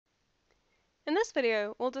In this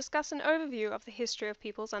video, we'll discuss an overview of the history of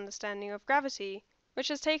people's understanding of gravity, which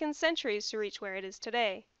has taken centuries to reach where it is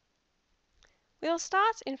today. We'll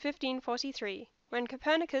start in 1543, when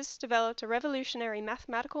Copernicus developed a revolutionary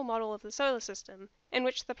mathematical model of the solar system, in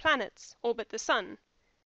which the planets orbit the Sun.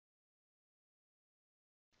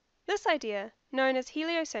 This idea, known as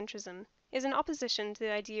heliocentrism, is in opposition to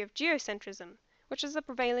the idea of geocentrism, which is the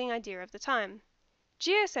prevailing idea of the time.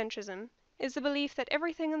 Geocentrism is the belief that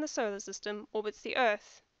everything in the solar system orbits the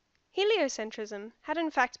Earth. Heliocentrism had in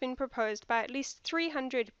fact been proposed by at least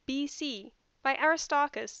 300 BC by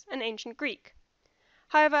Aristarchus, an ancient Greek.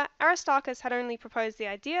 However, Aristarchus had only proposed the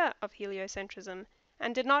idea of heliocentrism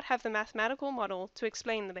and did not have the mathematical model to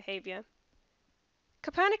explain the behavior.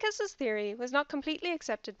 Copernicus's theory was not completely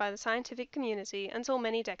accepted by the scientific community until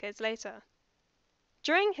many decades later.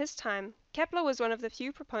 During his time, Kepler was one of the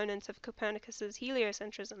few proponents of Copernicus's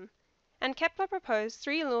heliocentrism, and Kepler proposed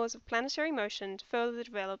 3 laws of planetary motion to further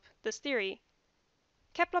develop this theory.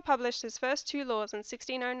 Kepler published his first 2 laws in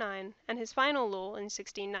 1609 and his final law in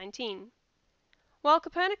 1619. While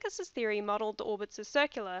Copernicus's theory modeled the orbits as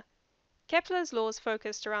circular, Kepler's laws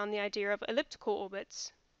focused around the idea of elliptical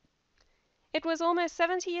orbits. It was almost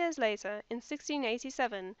 70 years later, in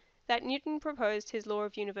 1687, that Newton proposed his law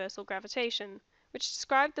of universal gravitation, which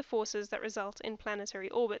described the forces that result in planetary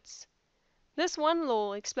orbits. This one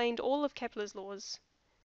law explained all of Kepler's laws.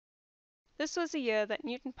 This was the year that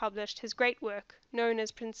Newton published his great work, known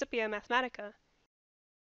as Principia Mathematica,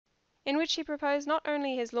 in which he proposed not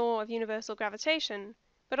only his law of universal gravitation,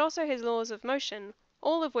 but also his laws of motion,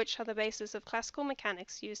 all of which are the basis of classical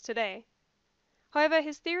mechanics used today. However,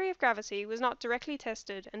 his theory of gravity was not directly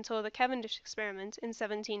tested until the Cavendish experiment in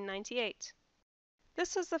 1798.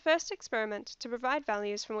 This was the first experiment to provide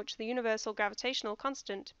values from which the universal gravitational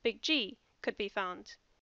constant, big G, could be found.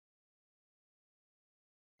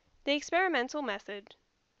 The experimental method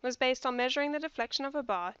was based on measuring the deflection of a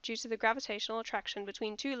bar due to the gravitational attraction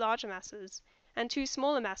between 2 larger masses and 2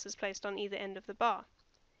 smaller masses placed on either end of the bar.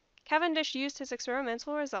 Cavendish used his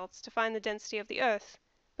experimental results to find the density of the Earth,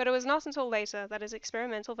 but it was not until later that his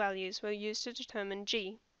experimental values were used to determine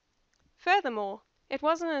G. Furthermore, it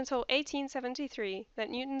wasn't until 1873 that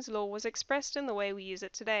Newton's law was expressed in the way we use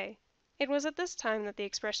it today. It was at this time that the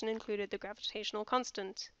expression included the gravitational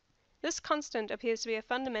constant. This constant appears to be a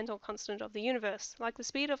fundamental constant of the universe, like the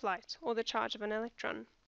speed of light or the charge of an electron.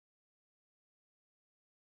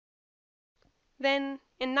 Then,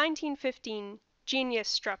 in 1915, genius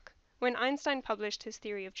struck when Einstein published his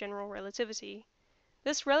theory of general relativity.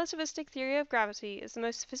 This relativistic theory of gravity is the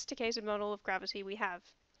most sophisticated model of gravity we have.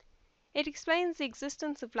 It explains the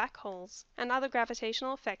existence of black holes and other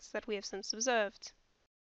gravitational effects that we have since observed.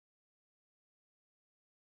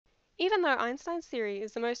 Even though Einstein's theory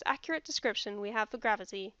is the most accurate description we have for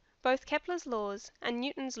gravity, both Kepler's laws and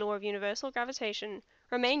Newton's law of universal gravitation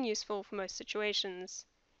remain useful for most situations,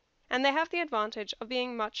 and they have the advantage of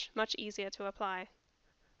being much easier to apply.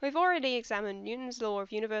 We've already examined Newton's law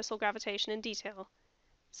of universal gravitation in detail,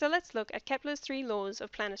 so let's look at Kepler's 3 laws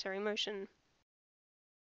of planetary motion.